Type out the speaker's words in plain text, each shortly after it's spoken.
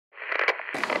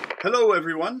Hello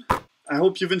everyone! I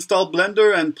hope you've installed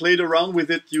Blender and played around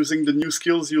with it using the new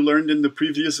skills you learned in the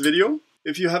previous video.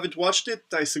 If you haven't watched it,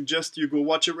 I suggest you go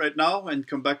watch it right now and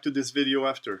come back to this video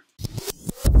after.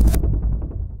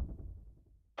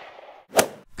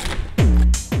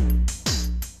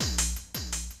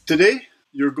 Today,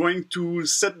 you're going to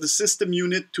set the system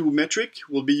unit to metric.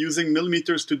 We'll be using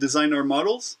millimeters to design our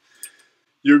models.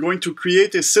 You're going to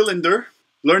create a cylinder,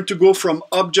 learn to go from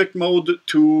object mode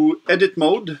to edit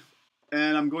mode,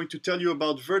 and I'm going to tell you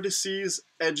about vertices,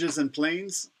 edges, and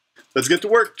planes. Let's get to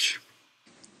work!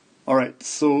 Alright,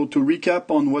 so to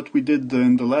recap on what we did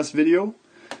in the last video,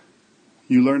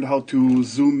 you learned how to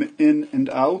zoom in and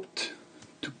out,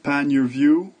 to pan your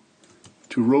view,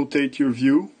 to rotate your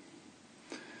view.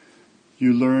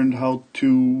 You learned how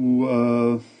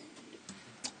to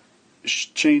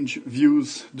change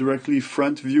views directly,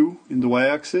 front view in the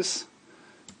y-axis,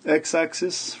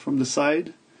 x-axis from the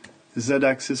side,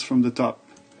 z-axis from the top.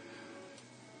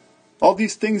 All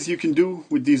these things you can do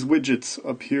with these widgets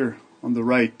up here on the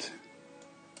right.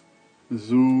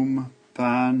 Zoom,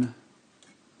 pan,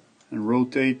 and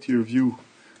rotate your view.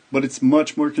 But it's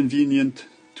much more convenient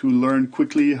to learn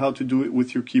quickly how to do it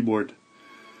with your keyboard.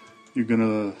 You're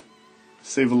gonna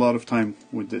save a lot of time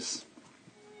with this.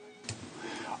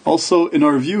 Also, in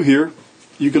our view here,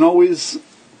 you can always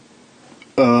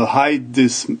hide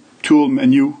this tool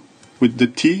menu with the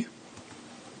T.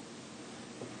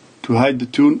 To hide the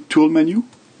tool menu,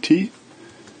 T,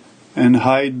 and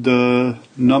hide the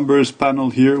numbers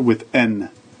panel here with N.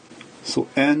 So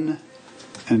N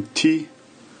and T.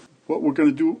 What we're going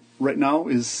to do right now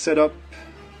is set up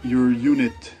your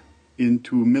unit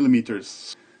into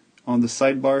millimeters. On the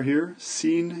sidebar here,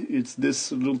 scene, it's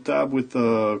this little tab with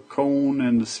the cone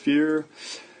and the sphere.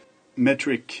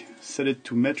 Metric, set it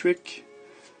to metric.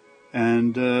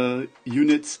 And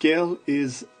unit scale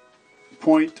is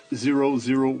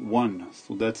 0.001,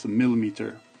 so that's a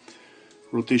millimeter.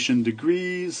 Rotation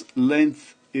degrees,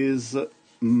 length is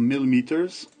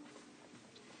millimeters.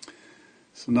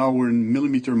 So now we're in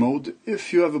millimeter mode.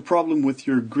 If you have a problem with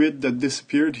your grid that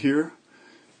disappeared here,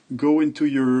 go into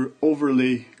your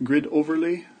overlay, grid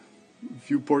overlay,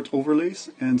 viewport overlays,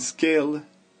 and scale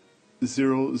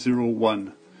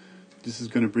 001. This is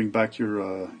going to bring back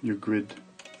your grid.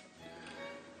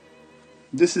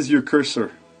 This is your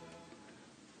cursor.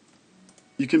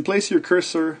 You can place your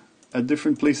cursor at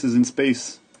different places in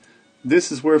space.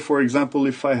 This is where, for example,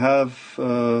 if I have,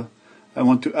 I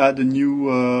want to add a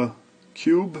new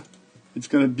cube, it's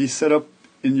going to be set up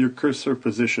in your cursor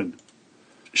position.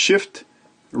 Shift,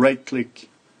 right click.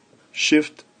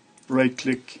 Shift, right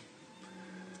click.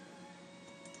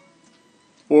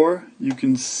 Or you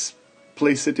can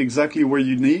place it exactly where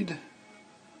you need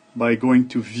by going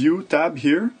to View tab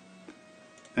here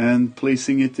and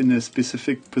placing it in a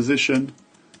specific position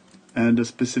and a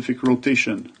specific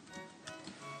rotation.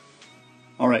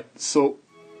 Alright, so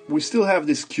we still have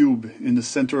this cube in the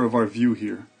center of our view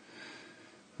here.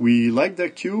 We like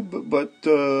that cube, but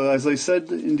as I said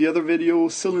in the other video,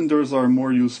 cylinders are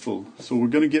more useful. So we're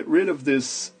going to get rid of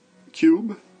this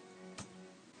cube.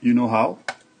 You know how,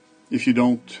 if you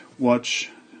don't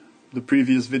watch the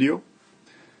previous video.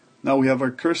 Now we have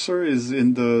our cursor is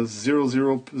in the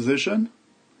 0, position.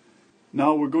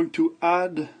 Now we're going to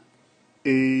add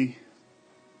a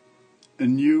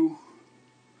new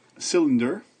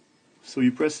cylinder. So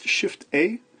you press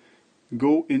Shift+A,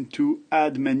 go into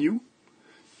Add menu.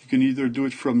 You can either do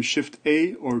it from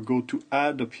Shift+A or go to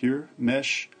Add up here,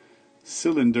 Mesh,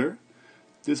 Cylinder.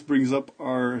 This brings up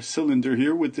our cylinder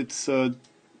here with its,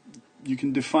 you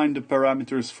can define the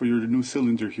parameters for your new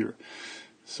cylinder here.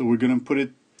 So we're going to put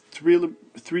it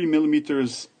 3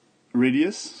 millimeters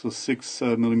radius, so 6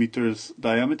 millimeters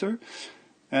diameter,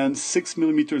 and 6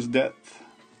 millimeters depth.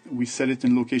 We set it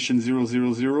in location 0,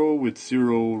 with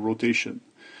 0 rotation.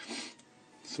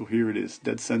 So here it is,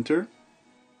 dead center.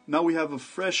 Now we have a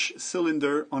fresh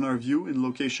cylinder on our view in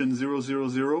location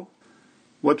 0.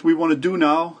 What we want to do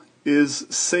now is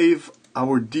save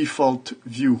our default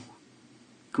view.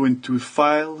 Go into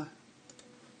File,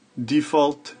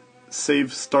 Default,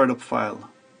 Save Startup File.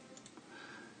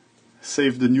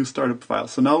 Save the new startup file.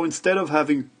 So now instead of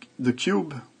having the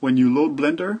cube when you load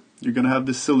Blender, you're going to have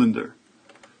this cylinder.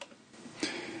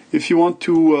 If you want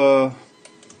to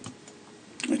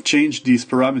change these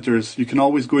parameters, you can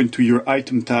always go into your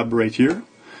item tab right here.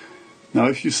 Now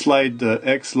if you slide the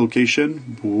X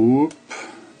location, whoop,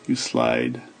 you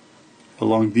slide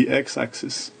along the X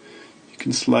axis. You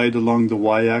can slide along the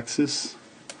Y axis.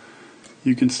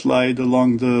 You can slide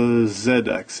along the Z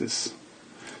axis.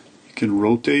 You can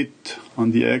rotate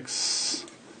on the X,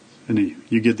 and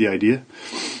you get the idea.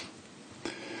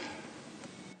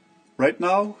 Right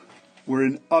now, we're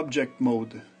in object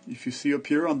mode. If you see up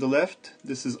here on the left,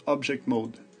 this is object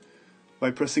mode.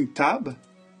 By pressing Tab,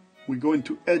 we go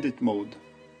into edit mode.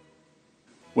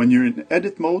 When you're in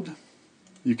edit mode,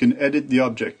 you can edit the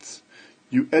objects.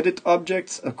 You edit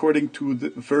objects according to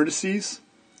the vertices,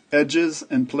 edges,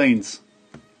 and planes.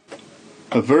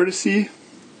 A vertice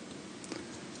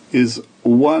is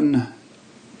one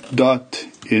dot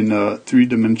in a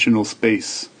three-dimensional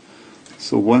space.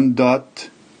 So one dot,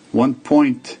 one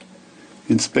point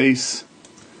in space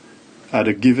at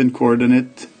a given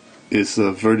coordinate is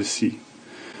a vertice.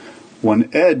 One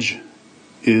edge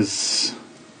is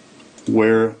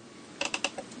where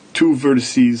two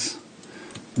vertices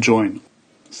join.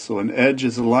 So an edge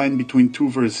is a line between two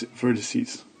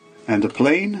vertices. And a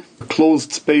plane, a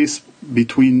closed space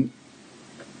between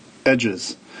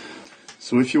edges.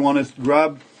 So if you want to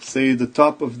grab, say, the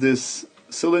top of this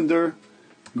cylinder,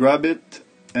 grab it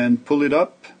and pull it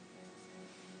up,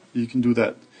 you can do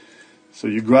that. So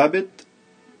you grab it,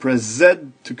 press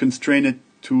Z to constrain it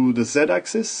to the Z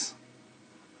axis,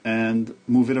 and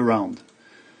move it around.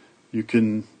 You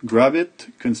can grab it,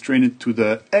 constrain it to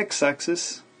the X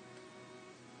axis,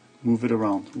 move it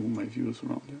around. Oh, my view is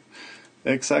around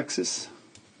there. X axis,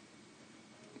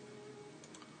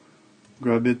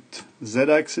 grab it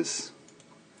Z axis,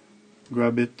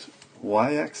 grab it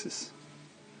Y axis.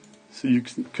 So you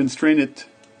can constrain it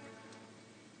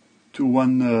to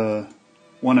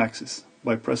one axis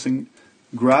by pressing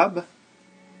grab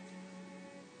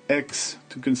X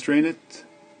to constrain it,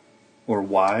 or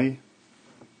Y,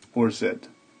 or Z.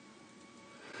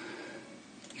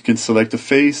 You can select a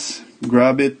face,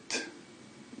 grab it,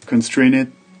 constrain it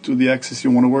to the axis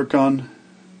you want to work on,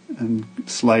 and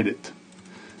slide it.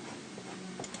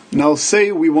 Now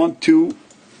say we want to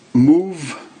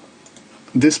move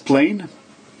this plane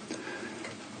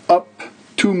up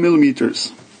 2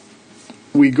 millimeters.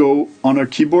 We go on our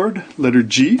keyboard, letter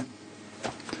G,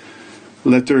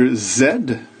 letter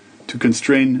Z to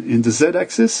constrain in the Z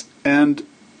axis, and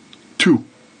 2.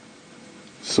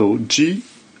 So G,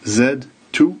 Z,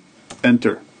 2,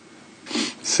 enter.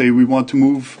 Say we want to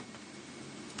move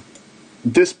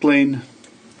this plane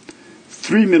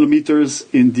 3 millimeters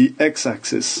in the X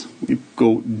axis. We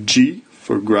go G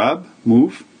for grab,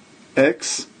 move,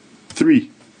 X,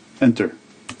 3, enter.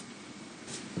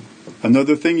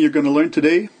 Another thing you're going to learn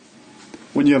today,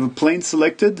 when you have a plane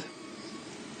selected,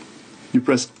 you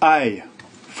press I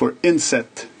for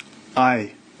inset.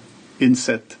 I,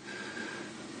 inset.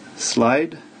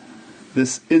 Slide.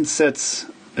 This insets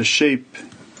a shape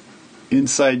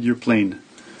inside your plane.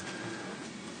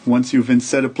 Once you've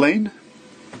inset a plane,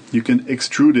 you can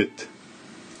extrude it.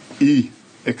 E,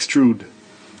 extrude.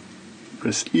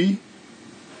 Press E,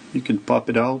 you can pop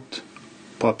it out,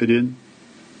 pop it in.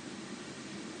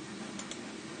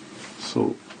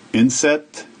 So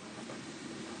inset,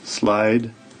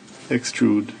 slide,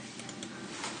 extrude,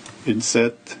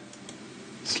 inset,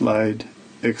 slide,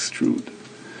 extrude.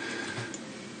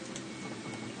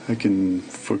 I can,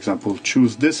 for example,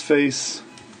 choose this face,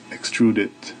 extrude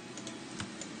it,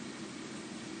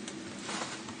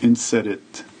 inset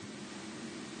it,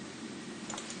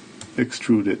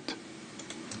 extrude it.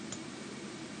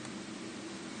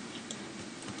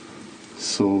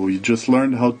 So you just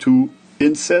learned how to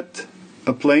inset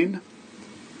a plane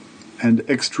and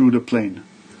extrude a plane.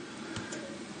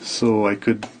 So I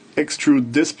could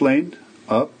extrude this plane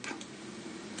up,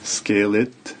 scale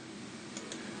it,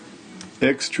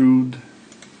 extrude,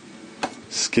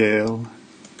 scale,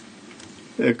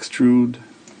 extrude,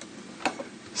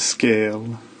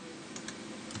 scale,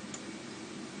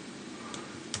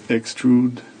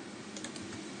 extrude,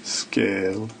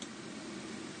 scale,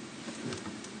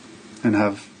 and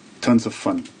have tons of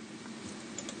fun.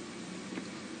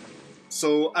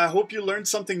 So I hope you learned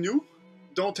something new.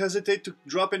 Don't hesitate to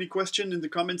drop any question in the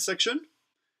comment section.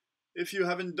 If you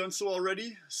haven't done so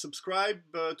already, subscribe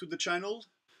to the channel.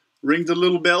 Ring the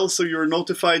little bell so you're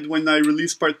notified when I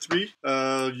release part 3.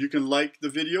 You can like the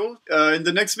video. In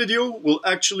the next video, we'll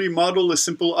actually model a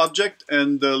simple object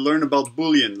and learn about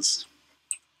booleans.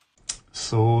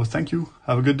 So thank you.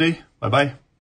 Have a good day. Bye-bye.